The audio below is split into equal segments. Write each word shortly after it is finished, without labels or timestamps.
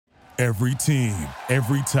Every team,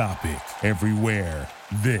 every topic, everywhere.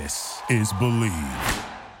 This is Believe.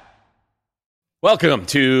 Welcome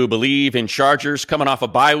to Believe in Chargers. Coming off a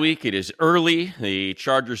bye week, it is early. The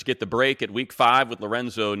Chargers get the break at Week 5 with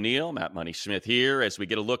Lorenzo Neal. Matt Money Smith here as we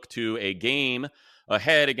get a look to a game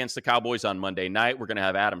ahead against the Cowboys on Monday night. We're going to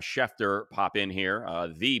have Adam Schefter pop in here,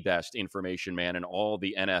 the best information man in all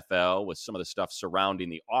the NFL, with some of the stuff surrounding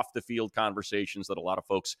the off-the-field conversations that a lot of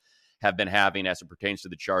folks have been having as it pertains to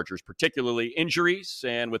the Chargers, particularly injuries,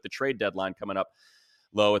 and with the trade deadline coming up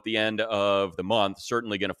low at the end of the month,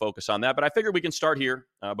 certainly going to focus on that. But I figured we can start here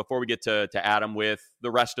before we get to Adam with the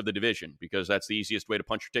rest of the division, because that's the easiest way to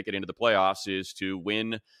punch your ticket into the playoffs is to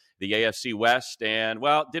win the AFC West. And,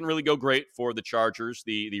 well, it didn't really go great for the Chargers.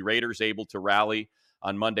 The Raiders able to rally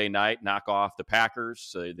on Monday night, knock off the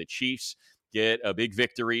Packers. The Chiefs get a big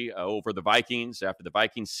victory over the Vikings after the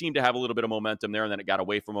Vikings seemed to have a little bit of momentum there, and then it got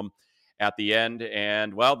away from them at the end.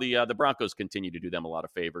 And, well, the Broncos continue to do them a lot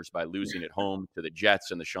of favors by losing at home to the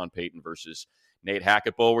Jets and the Sean Payton versus Nate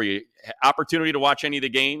Hackett Bowl. Were you opportunity to watch any of the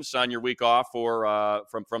games on your week off, or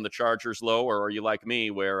from the Chargers low, or are you like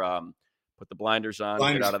me where put the blinders on,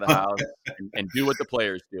 get out of the house, and do what the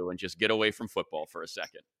players do and just get away from football for a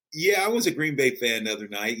second? Yeah, I was a Green Bay fan the other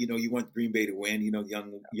night. You know, you want Green Bay to win. You know,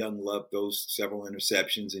 Young loved those several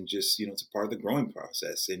interceptions, and just, you know, it's a part of the growing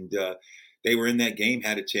process. And they were in that game,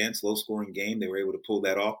 had a chance, low-scoring game. They were able to pull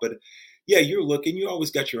that off. But, yeah, you're looking. You always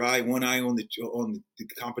got one eye on the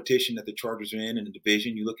competition that the Chargers are in the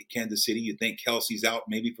division. You look at Kansas City. You think Kelsey's out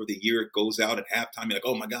maybe for the year. It goes out at halftime. You're like,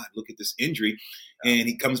 oh, my God, look at this injury. And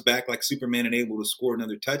he comes back like Superman and able to score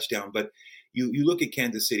another touchdown. But you look at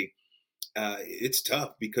Kansas City. It's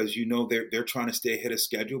tough because, you know, they're trying to stay ahead of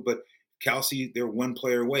schedule. But Kelsey, they're one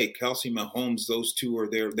player away. Kelsey, Mahomes, those two are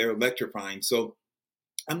they're electrifying. So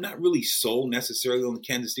I'm not really sold necessarily on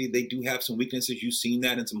Kansas City. They do have some weaknesses. You've seen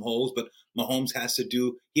that in some holes, but Mahomes has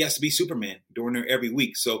to be Superman during there every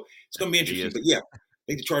week. So it's going to be interesting. But, yeah, I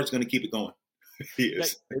think the Chargers are going to keep it going. He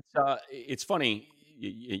is. It's funny.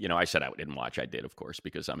 You know, I said I didn't watch. I did, of course,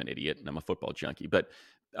 because I'm an idiot and I'm a football junkie. But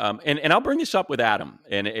and I'll bring this up with Adam.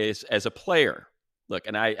 And as a player, look,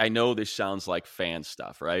 and I know this sounds like fan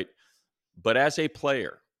stuff, right? But as a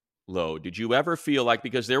player, Lo, did you ever feel like,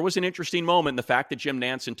 because there was an interesting moment, the fact that Jim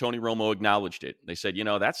Nantz and Tony Romo acknowledged it. They said, you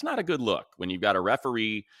know, that's not a good look when you've got a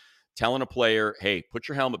referee telling a player, hey, put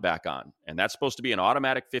your helmet back on. And that's supposed to be an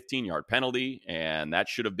automatic 15-yard penalty, and that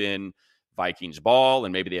should have been Vikings ball,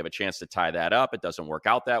 and maybe they have a chance to tie that up. It doesn't work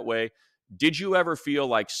out that way. Did you ever feel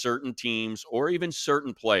like certain teams or even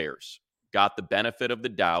certain players got the benefit of the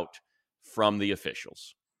doubt from the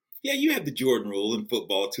officials? Yeah, you have the Jordan rule in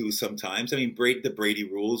football too sometimes. I mean, the Brady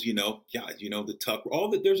rules, you know, the Tuck,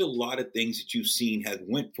 there's a lot of things that you've seen have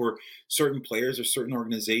went for certain players or certain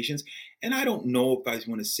organizations. And I don't know if I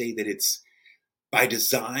want to say that it's by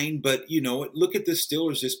design, but, you know, look at the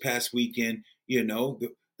Steelers this past weekend. You know,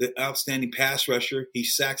 the outstanding pass rusher, he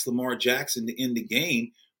sacks Lamar Jackson to end the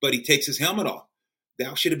game, but he takes his helmet off.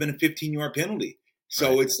 That should have been a 15-yard penalty.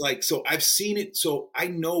 So It's like, so I've seen it. So I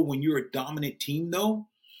know when you're a dominant team, though,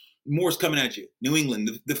 more's coming at you. New England,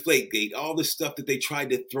 the Flakegate, all the stuff that they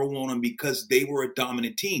tried to throw on them because they were a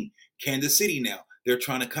dominant team. Kansas City now, they're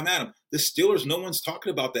trying to come at them. The Steelers, no one's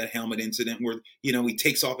talking about that helmet incident where, you know, he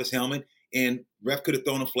takes off his helmet and ref could have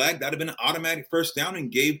thrown a flag. That would have been an automatic first down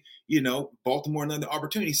and gave, you know, Baltimore another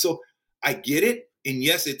opportunity. So I get it. And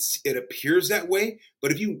yes, it appears that way.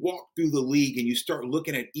 But if you walk through the league and you start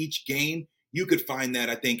looking at each game, you could find that,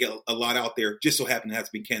 I think, a lot out there. Just so happened it has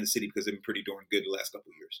to be Kansas City because they've been pretty darn good the last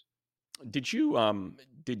couple of years. Did you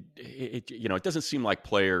you know, it doesn't seem like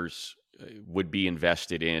players would be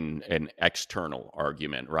invested in an external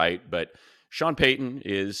argument, right? But Sean Payton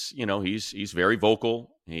is, you know, he's very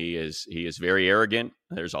vocal. He is very arrogant.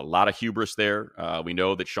 There's a lot of hubris there. We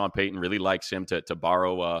know that Sean Payton really likes him, to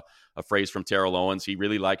borrow a phrase from Terrell Owens. He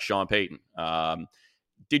really likes Sean Payton.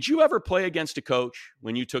 Did you ever play against a coach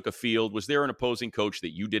when you took a field? Was there an opposing coach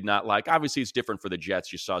that you did not like? Obviously, it's different for the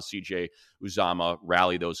Jets. You saw C.J. Uzomah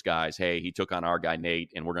rally those guys. Hey, he took on our guy,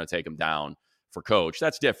 Nate, and we're going to take him down for coach.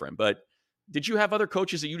 That's different. But did you have other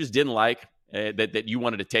coaches that you just didn't like, that you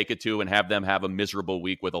wanted to take it to and have them have a miserable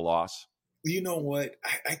week with a loss? You know what?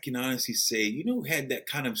 I can honestly say, you know, who had that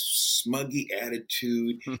kind of smuggy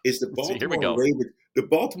attitude is the Baltimore Ravens. The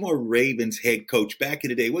Baltimore Ravens head coach back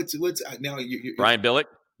in the day. What's now? Brian Billick.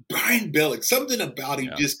 Brian Billick. Something about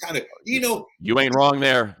him just kind of, you know. You ain't wrong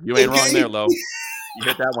there. You ain't wrong there, Lo. You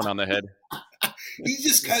hit that one on the head. He's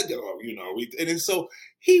just kind of, you know, and so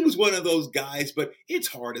he was one of those guys. But it's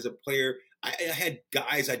hard as a player. I had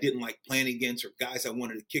guys I didn't like playing against, or guys I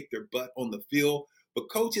wanted to kick their butt on the field. But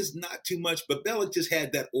coaches, not too much. But Belichick just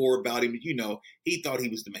had that aura about him. He thought he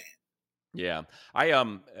was the man. Yeah.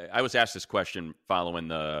 I was asked this question following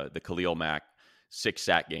the Khalil Mack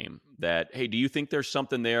 6-sack game that, hey, do you think there's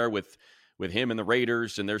something there with him and the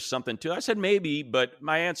Raiders, and there's something to it? I said maybe, but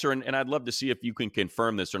my answer, and I'd love to see if you can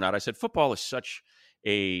confirm this or not, I said football is such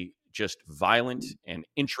a just violent and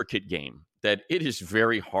intricate game that it is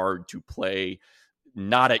very hard to play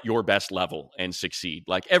not at your best level and succeed.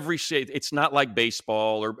 Like it's not like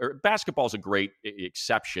baseball or basketball is a great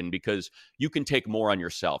exception because you can take more on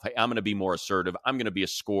yourself. Hey, I'm going to be more assertive. I'm going to be a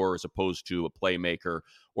scorer as opposed to a playmaker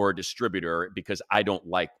or a distributor because I don't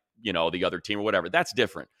like, the other team or whatever. That's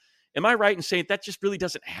different. Am I right in saying that just really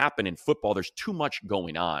doesn't happen in football? There's too much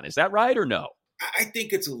going on. Is that right or no? I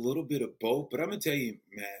think it's a little bit of both, but I'm going to tell you,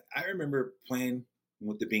 Matt, I remember playing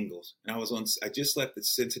with the Bengals, and I just left the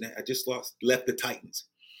Cincinnati. I just left the Titans,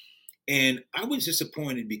 and I was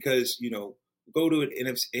disappointed because go to an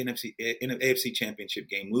AFC Championship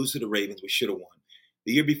game, lose to the Ravens, we should have won.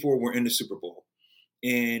 The year before, we're in the Super Bowl,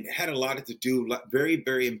 and had a lot to do. Very,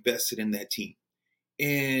 very invested in that team,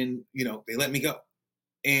 and they let me go,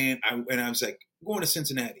 and I was like, I'm going to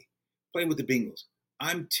Cincinnati, playing with the Bengals.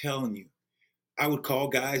 I'm telling you. I would call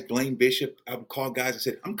guys, Blaine Bishop. I would call guys. I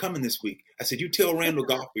said, I'm coming this week. I said, you tell Randall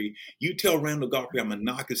Godfrey I'm going to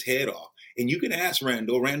knock his head off. And you can ask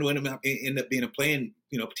Randall. Randall ended up being a playing,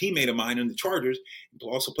 teammate of mine in the Chargers.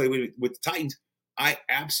 Also played with the Titans. I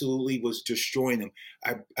absolutely was destroying them.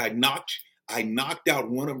 I knocked out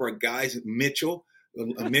one of our guys, Mitchell,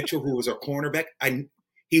 who was our cornerback.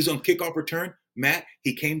 He was on kickoff return. Matt,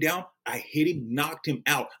 he came down. I hit him, knocked him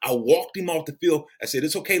out. I walked him off the field. I said,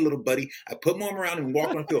 it's okay, little buddy. I put my arm around him and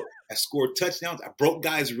walked on the field. I scored touchdowns. I broke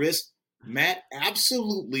guys' wrists. Matt,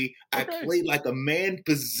 absolutely. Okay. I played like a man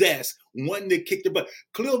possessed, wanting to kick the butt.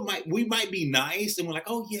 Khalil, we might be nice, and we're like,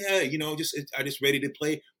 oh, yeah, I just ready to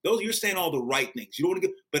play. You're saying all the right things. You don't want to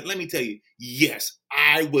get, but let me tell you, yes,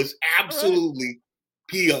 I was absolutely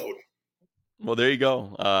PO'd. Well, there you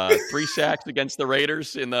go. 3 sacks against the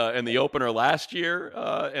Raiders in the opener last year,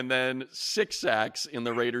 and then 6 sacks in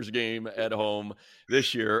the Raiders game at home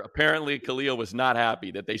this year. Apparently, Khalil was not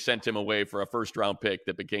happy that they sent him away for a first-round pick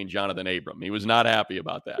that became Jonathan Abram. He was not happy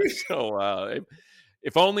about that. So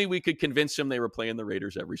if only we could convince him they were playing the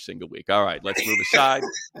Raiders every single week. All right, let's move aside.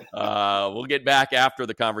 We'll get back after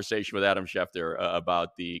the conversation with Adam Schefter about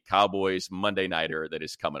the Cowboys Monday Nighter that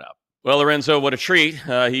is coming up. Well, Lorenzo, what a treat.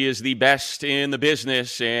 He is the best in the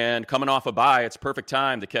business, and coming off a bye, it's perfect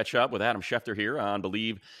time to catch up with Adam Schefter here on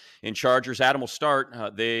Believe in Chargers. Adam will start.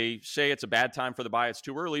 They say it's a bad time for the bye. It's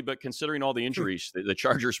too early, but considering all the injuries the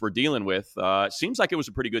Chargers were dealing with, it seems like it was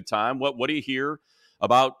a pretty good time. What do you hear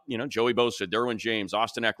about, Joey Bosa, Derwin James,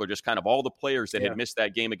 Austin Eckler, just kind of all the players that had missed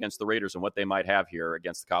that game against the Raiders and what they might have here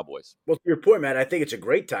against the Cowboys? Well, to your point, Matt, I think it's a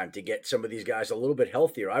great time to get some of these guys a little bit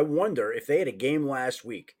healthier. I wonder if they had a game last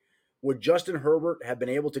week, would Justin Herbert have been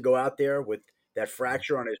able to go out there with that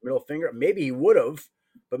fracture on his middle finger? Maybe he would have,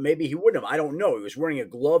 but maybe he wouldn't have. I don't know. He was wearing a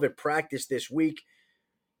glove at practice this week.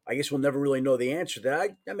 I guess we'll never really know the answer to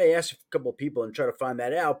that. I may ask a couple of people and try to find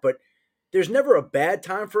that out, but there's never a bad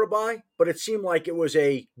time for a bye, but it seemed like it was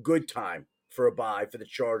a good time for a bye for the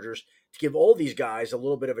Chargers to give all these guys a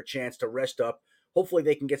little bit of a chance to rest up. Hopefully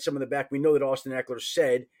they can get some of the back. We know that Austin Eckler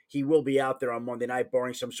said he will be out there on Monday night,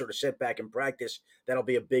 barring some sort of setback in practice. That'll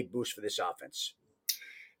be a big boost for this offense.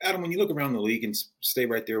 Adam, when you look around the league and stay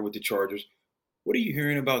right there with the Chargers, what are you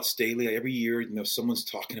hearing about Staley? Every year, someone's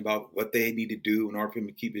talking about what they need to do in order for him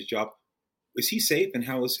to keep his job. Is he safe, and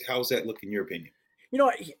how is that look in your opinion?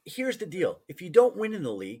 Here's the deal. If you don't win in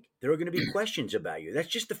the league, there are going to be questions about you. That's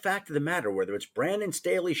just the fact of the matter, whether it's Brandon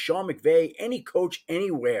Staley, Sean McVay, any coach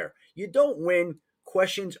anywhere. You don't win,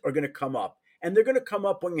 questions are going to come up. And they're going to come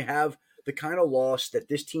up when you have the kind of loss that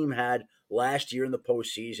this team had last year in the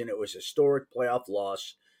postseason. It was a historic playoff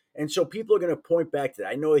loss. And so people are going to point back to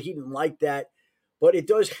that. I know he didn't like that, but it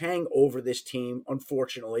does hang over this team,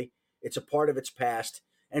 unfortunately. It's a part of its past.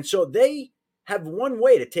 And so they have one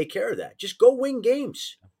way to take care of that. Just go win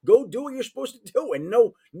games. Go do what you're supposed to do. And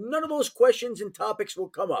no, none of those questions and topics will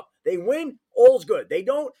come up. They win, all's good. They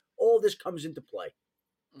don't, all this comes into play.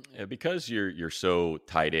 Yeah, because you're so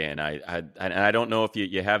tied in, I don't know if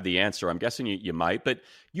you have the answer. I'm guessing you might, but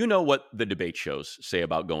you know what the debate shows say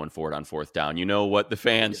about going forward on fourth down. You know what the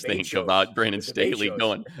fans think about Brandon Staley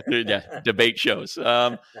going. Debate shows.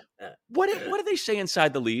 What do they say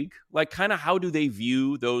inside the league? Like, kind of how do they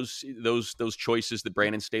view those choices that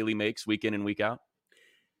Brandon Staley makes week in and week out?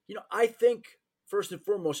 I think, first and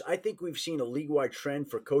foremost, I think we've seen a league-wide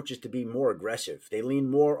trend for coaches to be more aggressive. They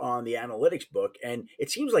lean more on the analytics book, and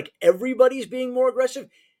it seems like everybody's being more aggressive.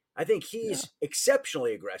 I think he's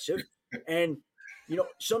exceptionally aggressive. And,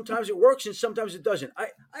 sometimes it works and sometimes it doesn't. I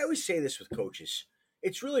always say this with coaches.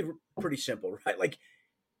 It's really pretty simple, right? Like,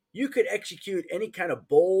 you could execute any kind of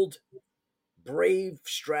bold, brave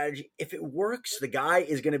strategy. If it works, the guy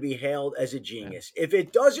is going to be hailed as a genius. If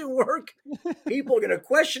it doesn't work, people are going to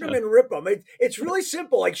question him and rip him. It's really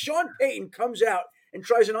simple. Like, Sean Payton comes out and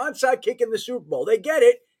tries an onside kick in the Super Bowl. They get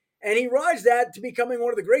it, and he rides that to becoming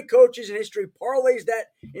one of the great coaches in history, parlays that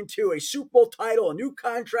into a Super Bowl title, a new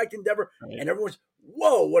contract endeavor, and everyone's,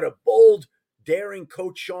 whoa, what a bold, daring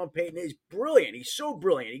coach Sean Payton is. Brilliant. He's so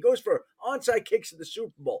brilliant. He goes for onside kicks in the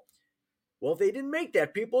Super Bowl. Well, if they didn't make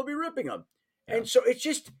that, people will be ripping him. And so it's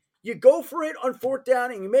just, you go for it on fourth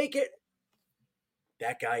down and you make it.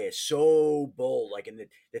 That guy is so bold. Like, and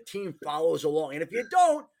the team follows along. And if you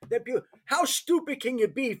don't, then people, how stupid can you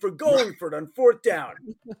be for going for it on fourth down?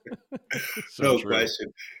 No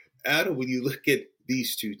question. Adam, when you look at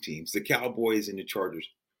these two teams, the Cowboys and the Chargers,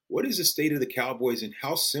 what is the state of the Cowboys and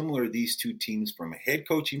how similar are these two teams from a head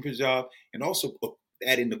coaching job and also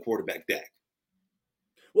add in the quarterback Dak?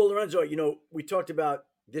 Well, Lorenzo, we talked about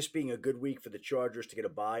this being a good week for the Chargers to get a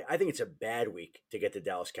bye. I think it's a bad week to get the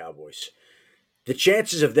Dallas Cowboys. The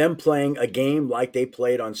chances of them playing a game like they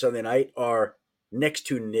played on Sunday night are next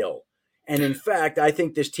to nil. And in fact, I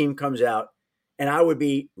think this team comes out, and I would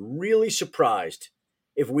be really surprised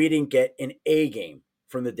if we didn't get an A game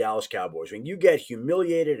from the Dallas Cowboys. When you get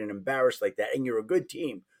humiliated and embarrassed like that, and you're a good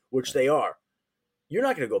team, which they are, you're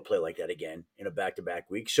not going to go play like that again in a back-to-back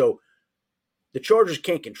week. So the Chargers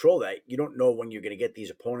can't control that. You don't know when you're going to get these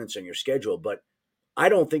opponents on your schedule, but I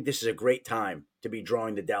don't think this is a great time to be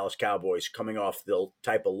drawing the Dallas Cowboys coming off the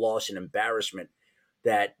type of loss and embarrassment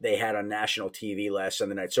that they had on national TV last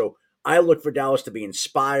Sunday night. So I look for Dallas to be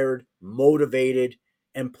inspired, motivated,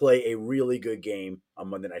 and play a really good game on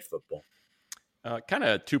Monday Night Football. Kind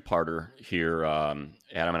of two-parter here, Adam,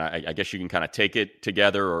 and I guess you can kind of take it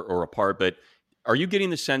together or apart, but are you getting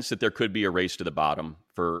the sense that there could be a race to the bottom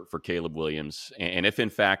for Caleb Williams? And if, in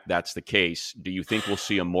fact, that's the case, do you think we'll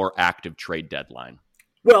see a more active trade deadline?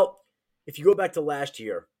 Well, if you go back to last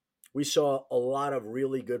year, we saw a lot of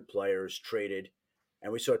really good players traded,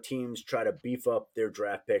 and we saw teams try to beef up their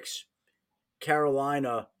draft picks.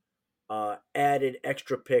 Carolina added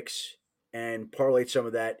extra picks and parlayed some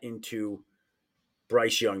of that into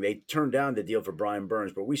Bryce Young. They turned down the deal for Brian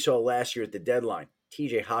Burns, but we saw last year at the deadline,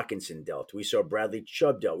 TJ Hawkinson dealt. We saw Bradley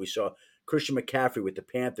Chubb dealt. We saw Christian McCaffrey with the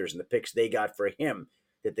Panthers and the picks they got for him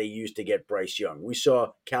that they used to get Bryce Young. We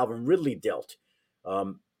saw Calvin Ridley dealt.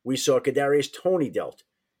 We saw Kadarius Toney dealt.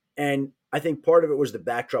 And I think part of it was the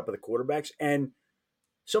backdrop of the quarterbacks. And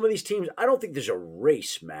some of these teams, I don't think there's a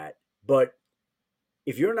race, Matt, but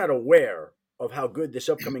if you're not aware of how good this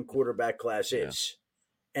upcoming quarterback class is,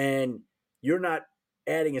 and you're not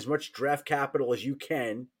adding as much draft capital as you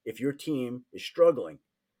can if your team is struggling,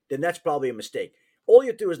 then that's probably a mistake. All you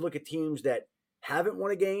have to do is look at teams that haven't won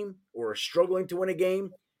a game or are struggling to win a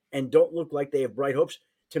game and don't look like they have bright hopes.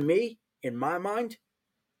 To me, in my mind,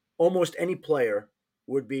 almost any player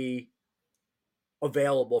would be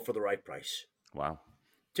available for the right price. Wow.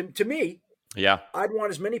 To me, I'd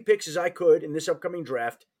want as many picks as I could in this upcoming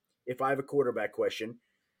draft if I have a quarterback question.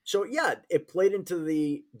 So, yeah, it played into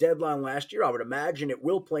the deadline last year. I would imagine it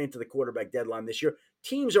will play into the quarterback deadline this year.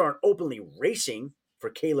 Teams aren't openly racing for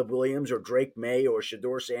Caleb Williams or Drake May or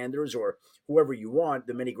Shedeur Sanders or whoever you want,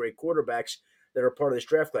 the many great quarterbacks that are part of this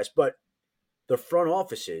draft class. But the front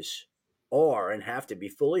offices are and have to be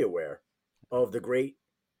fully aware of the great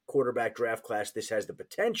quarterback draft class this has the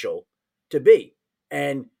potential to be.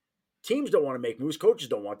 And teams don't want to make moves. Coaches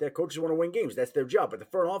don't want that. Coaches want to win games. That's their job. But the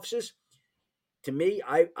front offices, to me,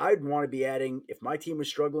 I'd want to be adding, if my team was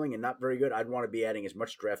struggling and not very good, I'd want to be adding as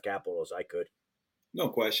much draft capital as I could. No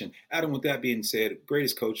question. Adam, with that being said,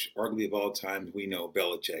 greatest coach arguably of all time, we know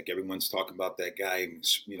Belichick. Everyone's talking about that guy. And,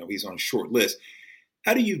 he's on a short list.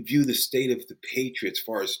 How do you view the state of the Patriots as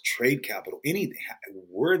far as trade capital? Anything?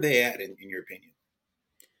 Where are they at, in your opinion?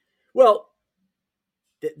 Well,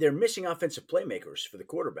 they're missing offensive playmakers for the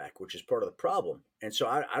quarterback, which is part of the problem. And so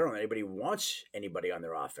I don't know anybody wants anybody on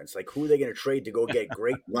their offense. Like, who are they going to trade to go get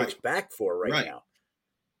great picks back for right now?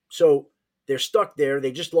 So they're stuck there.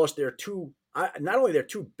 They just lost their not only their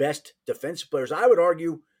two best defensive players, I would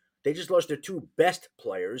argue they just lost their two best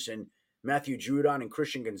players in Matthew Judon and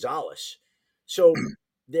Christian Gonzalez. So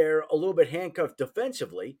they're a little bit handcuffed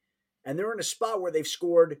defensively, and they're in a spot where they've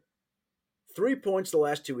scored 3 points the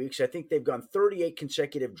last 2 weeks. I think they've gone 38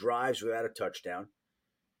 consecutive drives without a touchdown.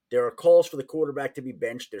 There are calls for the quarterback to be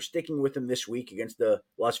benched. They're sticking with him this week against the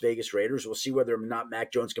Las Vegas Raiders. We'll see whether or not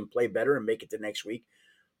Mac Jones can play better and make it to next week.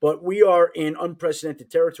 But we are in unprecedented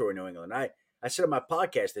territory, New England. I said on my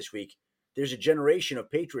podcast this week, there's a generation of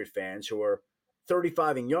Patriot fans who are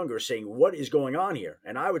 35 and younger saying, what is going on here?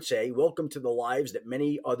 And I would say, welcome to the lives that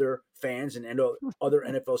many other fans and other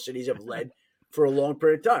NFL cities have led for a long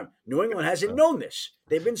period of time. New England hasn't known this.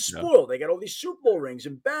 They've been spoiled. They got all these Super Bowl rings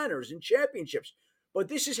and banners and championships. But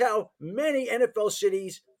this is how many NFL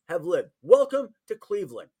cities have lived. Welcome to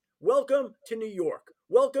Cleveland. Welcome to New York.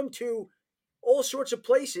 Welcome to all sorts of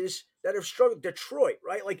places that have struggled. Detroit,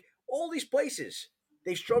 right? Like all these places,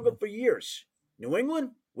 they've struggled for years. New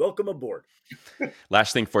England, welcome aboard.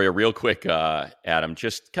 Last thing for you, real quick, Adam.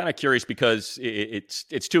 Just kind of curious because it's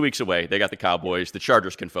 2 weeks away. They got the Cowboys. The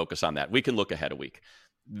Chargers can focus on that. We can look ahead a week.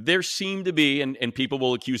 There seem to be, and people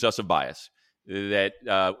will accuse us of bias, that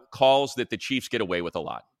calls that the Chiefs get away with a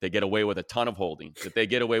lot. They get away with a ton of holding, that they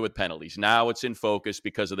get away with penalties. Now it's in focus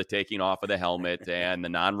because of the taking off of the helmet and the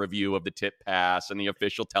non-review of the tip pass and the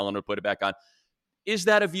official telling them to put it back on. Is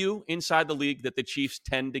that a view inside the league that the Chiefs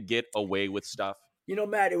tend to get away with stuff? You know,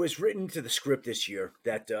 Matt, it was written to the script this year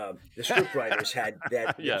that the script writers had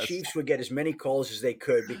that the Chiefs would get as many calls as they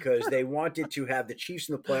could because they wanted to have the Chiefs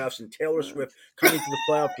in the playoffs and Taylor Swift coming to the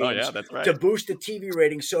playoff games to boost the TV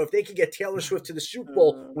ratings. So if they could get Taylor Swift to the Super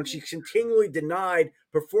Bowl when she's continually denied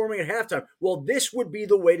performing at halftime, well, this would be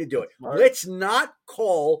the way to do it. Let's not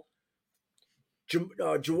call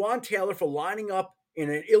Juwan Taylor for lining up in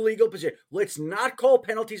an illegal position. Let's not call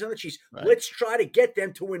penalties on the Chiefs. Right. Let's try to get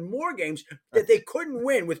them to win more games that they couldn't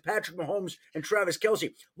win with Patrick Mahomes and Travis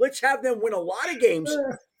Kelce. Let's have them win a lot of games.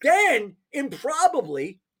 Then,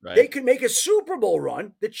 improbably, they could make a Super Bowl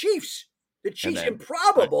run. The Chiefs,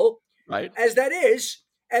 improbable as that is.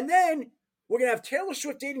 And then we're going to have Taylor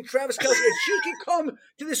Swift dating Travis Kelce, and she can come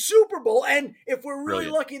to the Super Bowl. And if we're really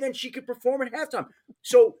lucky, then she could perform at halftime.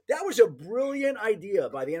 So that was a brilliant idea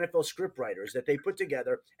by the NFL scriptwriters that they put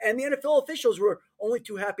together. And the NFL officials were only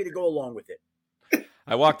too happy to go along with it.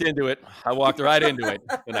 I walked into it. I walked right into it.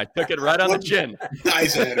 And I took it right on the chin.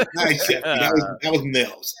 Nice, Adam. Nice, Jeff. That was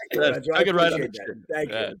nails. Took it right on the chin.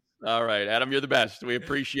 Thank you. All right, Adam, you're the best. We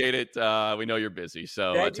appreciate it. We know you're busy.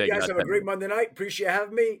 So thank you guys. Have a great Monday night. Appreciate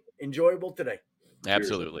having me. Enjoyable today.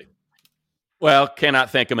 Absolutely. Well,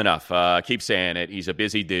 cannot thank him enough. Keep saying it. He's a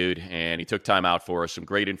busy dude, and he took time out for us. Some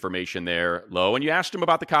great information there, Lo. And you asked him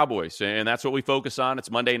about the Cowboys, and that's what we focus on.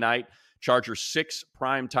 It's Monday night. Chargers 6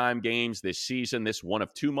 primetime games this season. This one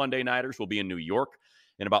of 2 Monday nighters will be in New York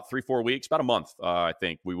in about 3-4 weeks, about a month, I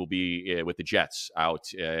think. We will be with the Jets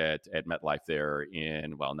out at MetLife there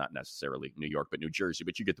in, well, not necessarily New York, but New Jersey,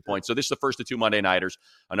 but you get the point. So this is the first of 2 Monday nighters,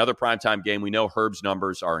 another primetime game. We know Herb's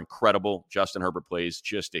numbers are incredible. Justin Herbert plays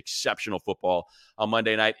just exceptional football on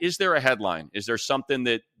Monday night. Is there a headline? Is there something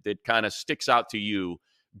that kind of sticks out to you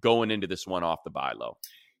going into this one off the bye, Lo?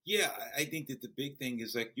 Yeah, I think that the big thing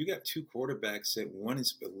is like you got 2 quarterbacks that one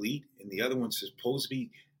is elite and the other one's supposed to be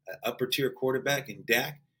upper tier quarterback in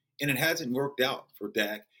Dak, and it hasn't worked out for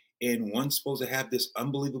Dak. And one's supposed to have this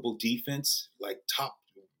unbelievable defense, like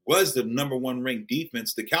was the number 1 ranked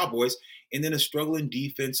defense, the Cowboys, and then a struggling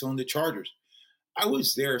defense on the Chargers. I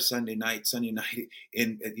was there Sunday night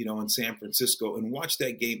in San Francisco and watched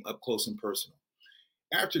that game up close and personal.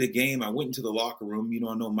 After the game, I went into the locker room.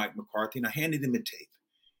 I know Mike McCarthy, and I handed him a tape.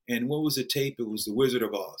 And what was the tape? It was The Wizard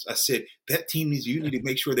of Oz. I said, that team you need to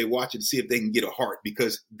make sure they watch it to see if they can get a heart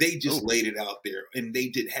because they just laid it out there and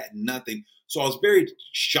they had nothing. So I was very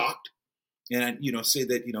shocked. And I say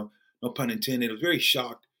that, no pun intended. I was very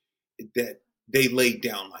shocked that they laid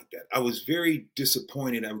down like that. I was very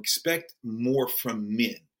disappointed. I expect more from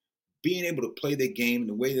men. Being able to play the game in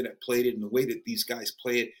the way that I played it and the way that these guys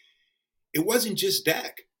play it, it wasn't just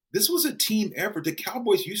Dak. This was a team effort. The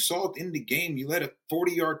Cowboys, you saw it in the game. You let a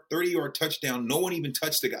 40-yard, 30-yard touchdown. No one even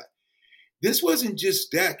touched the guy. This wasn't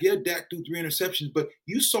just Dak. Yeah, Dak threw 3 interceptions, but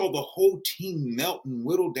you saw the whole team melt and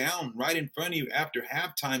whittle down right in front of you after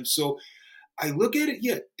halftime. So I look at it,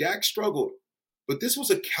 yeah, Dak struggled. But this was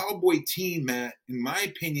a Cowboy team, Matt, in my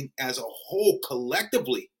opinion, as a whole,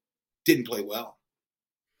 collectively, didn't play well.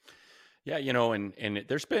 Yeah, and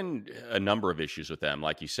there's been a number of issues with them.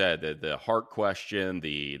 Like you said, the heart question,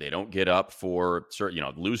 they don't get up for certain,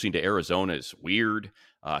 losing to Arizona is weird,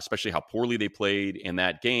 especially how poorly they played in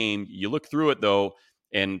that game. You look through it, though,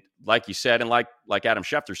 and like you said, and like Adam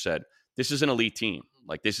Schefter said, this is an elite team.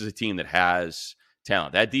 Like, this is a team that has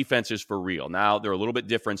talent. That defense is for real. Now, they're a little bit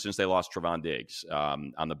different since they lost Trevon Diggs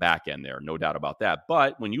on the back end there, no doubt about that.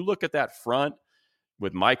 But when you look at that front,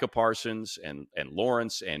 with Micah Parsons and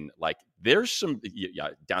Lawrence, and there's some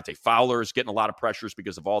Dante Fowler's getting a lot of pressures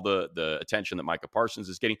because of all the attention that Micah Parsons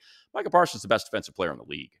is getting. Micah Parsons is the best defensive player in the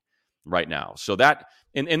league. right now. So that,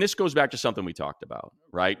 and this goes back to something we talked about,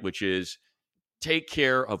 right? Which is take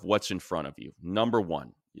care of what's in front of you. Number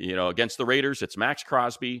one, against the Raiders, it's Max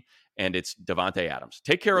Crosby and it's Devontae Adams.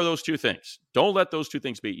 Take care of those two things. Don't let those two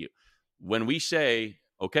things beat you. When we say,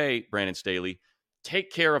 okay, Brandon Staley,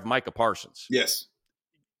 take care of Micah Parsons. Yes.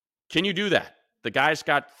 Can you do that? The guy's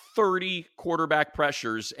got 30 quarterback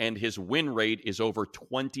pressures and his win rate is over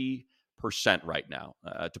 20% right now.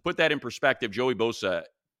 To put that in perspective, Joey Bosa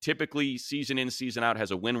typically season in, season out has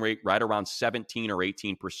a win rate right around 17 or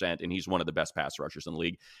 18%, and he's one of the best pass rushers in the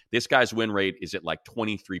league. This guy's win rate is at like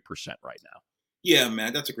 23% right now. Yeah,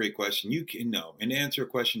 man, that's a great question. You can no, and to answer your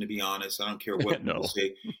question, to be honest, I don't care what people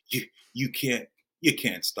say. You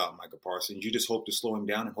can't stop Micah Parsons. You just hope to slow him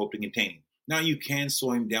down and hope to contain him. Now you can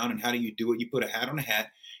slow him down, and how do you do it? You put a hat on a hat.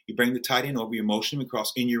 You bring the tight end over, you motion him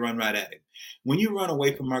across, and you run right at him. When you run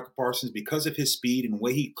away from Micah Parsons, because of his speed and the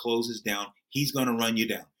way he closes down, he's going to run you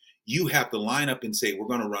down. You have to line up and say, we're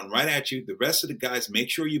going to run right at you. The rest of the guys, make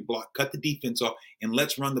sure you block, cut the defense off, and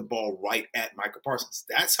let's run the ball right at Micah Parsons.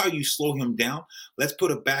 That's how you slow him down. Let's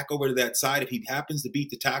put a back over to that side. If he happens to beat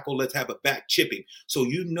the tackle, let's have a back chipping. So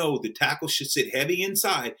you know the tackle should sit heavy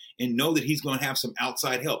inside and know that he's going to have some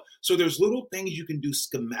outside help. So there's little things you can do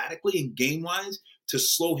schematically and game-wise to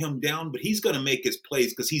slow him down, but he's going to make his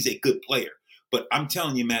plays because he's a good player. But I'm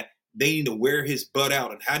telling you, Matt, they need to wear his butt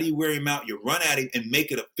out. And how do you wear him out? You run at him and make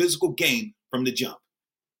it a physical game from the jump.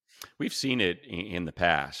 We've seen it in the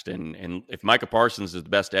past. And if Micah Parsons is the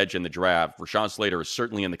best edge in the draft, Rashawn Slater is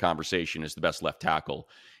certainly in the conversation as the best left tackle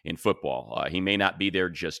in football. He may not be there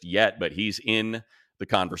just yet, but he's in the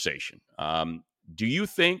conversation. Do you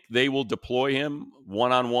think they will deploy him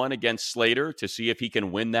one-on-one against Slater to see if he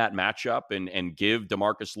can win that matchup and give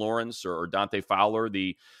DeMarcus Lawrence or Dante Fowler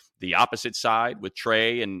the opposite side with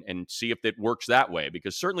Trey and see if it works that way?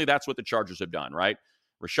 Because certainly that's what the Chargers have done, right?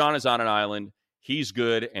 Rashawn is on an island. He's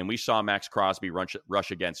good, and we saw Max Crosby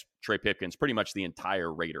rush against Trey Pipkins pretty much the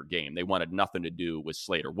entire Raider game. They wanted nothing to do with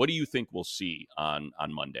Slater. What do you think we'll see on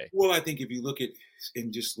Monday? Well, I think if you look at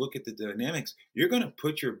the dynamics, you're going to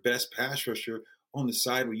put your best pass rusher on the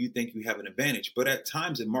side where you think you have an advantage. But at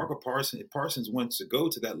times, if Parsons wants to go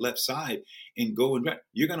to that left side and go and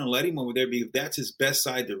you're going to let him over there because if that's his best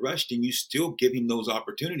side to rush, then you still give him those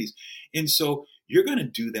opportunities. And so you're going to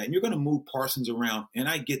do that, and you're going to move Parsons around, and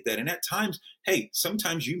I get that. And at times, hey,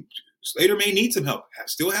 sometimes Slater may need some help.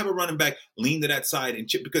 Still have a running back lean to that side and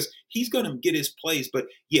chip because he's going to get his plays. But,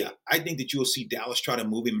 yeah, I think that you'll see Dallas try to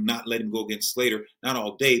move him and not let him go against Slater, not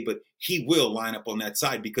all day, but he will line up on that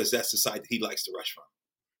side because that's the side that he likes to rush from.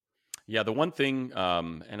 Yeah, the one thing,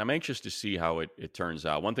 and I'm anxious to see how it turns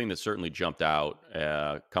out, one thing that certainly jumped out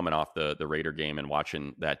coming off the Raider game and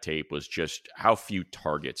watching that tape was just how few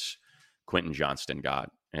targets Quentin Johnston got.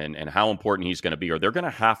 And how important he's going to be, or they're going to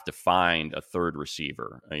have to find a third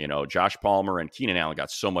receiver. Josh Palmer and Keenan Allen got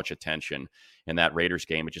so much attention in that Raiders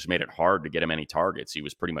game. It just made it hard to get him any targets. He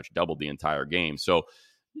was pretty much doubled the entire game. So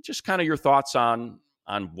just kind of your thoughts on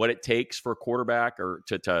what it takes for a quarterback or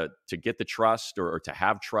to get the trust or to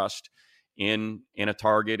have trust in a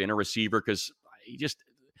target, in a receiver, because he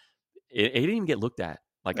didn't even get looked at.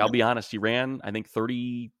 Like, I'll be honest, he ran, I think,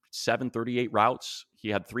 38 routes. He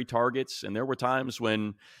had 3 targets, and there were times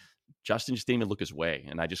when Justin just didn't even look his way.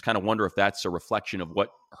 And I just kind of wonder if that's a reflection of what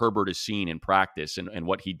Herbert has seen in practice and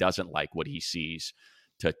what he doesn't like, what he sees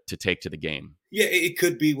to take to the game. Yeah, it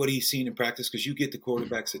could be what he's seen in practice because you get the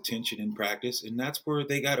quarterback's attention in practice, and that's where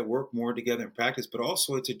they got to work more together in practice. But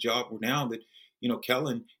also it's a job where now that,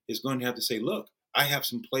 Kellen is going to have to say, look, I have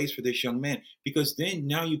some plays for this young man, because then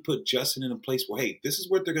now you put Justin in a place where, hey, this is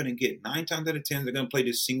what they're going to get. 9 times out of 10, they're going to play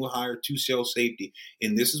this single high or 2-cell safety,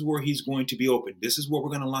 and this is where he's going to be open. This is where we're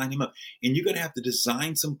going to line him up. And you're going to have to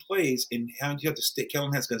design some plays, and how you have to stay.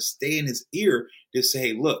 Kellen has to stay in his ear to say,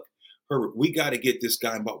 hey, look, Herbert, we got to get this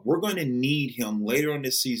guy involved. We're going to need him later on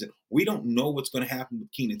this season. We don't know what's going to happen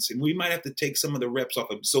with Keenan, and we might have to take some of the reps off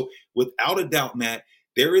of him. So without a doubt, Matt,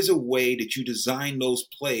 there is a way that you design those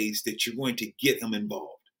plays that you're going to get him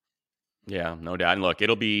involved. Yeah, no doubt. And look,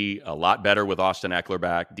 it'll be a lot better with Austin Eckler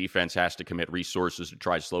back. Defense has to commit resources to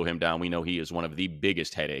try to slow him down. We know he is one of the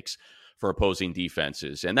biggest headaches for opposing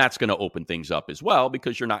defenses, and that's going to open things up as well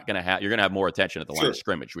because you're going to have more attention at the line of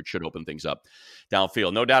scrimmage, which should open things up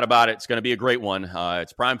downfield. No doubt about it. It's going to be a great one.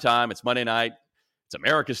 It's prime time. It's Monday night. It's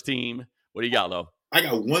America's team. What do you got, Lo? I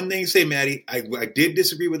got one thing to say, Maddie. I did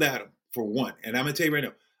disagree with Adam. For one, and I'm going to tell you right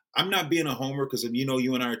now, I'm not being a homer because,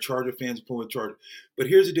 you and I are Charger fans pulling Charger. But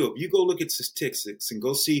here's the deal. If you go look at statistics and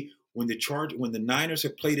go see when the Niners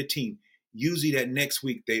have played a team, usually that next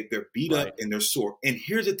week they're beat up and they're sore. And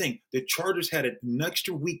here's the thing. The Chargers had an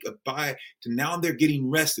extra week of bye to now they're getting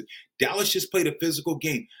rested. Dallas just played a physical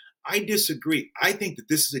game. I disagree. I think that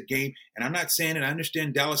this is a game, and I'm not saying it. I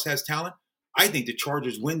understand Dallas has talent. I think the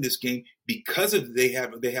Chargers win this game because of they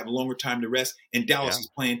have a longer time to rest, and Dallas is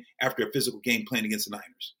playing after a physical game playing against the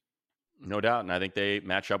Niners. No doubt, and I think they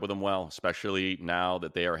match up with them well, especially now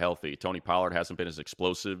that they are healthy. Tony Pollard hasn't been as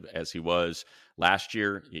explosive as he was last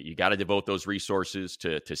year. You got to devote those resources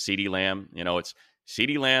to CeeDee Lamb. You know, it's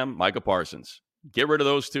CeeDee Lamb, Micah Parsons. Get rid of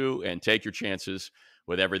those two and take your chances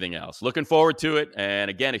with everything else. Looking forward to it.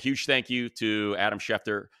 And again, a huge thank you to Adam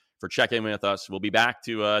Schefter for checking in with us. We'll be back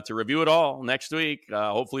to review it all next week.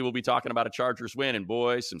 Hopefully we'll be talking about a Chargers win, and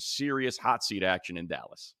boys, some serious hot seat action in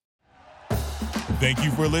Dallas. Thank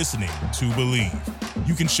you for listening to Believe.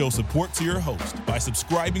 You can show support to your host by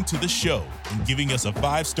subscribing to the show and giving us a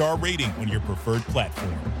 5-star rating on your preferred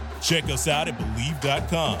platform. Check us out at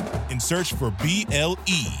Believe.com and search for BLEAV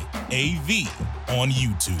on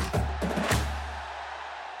YouTube.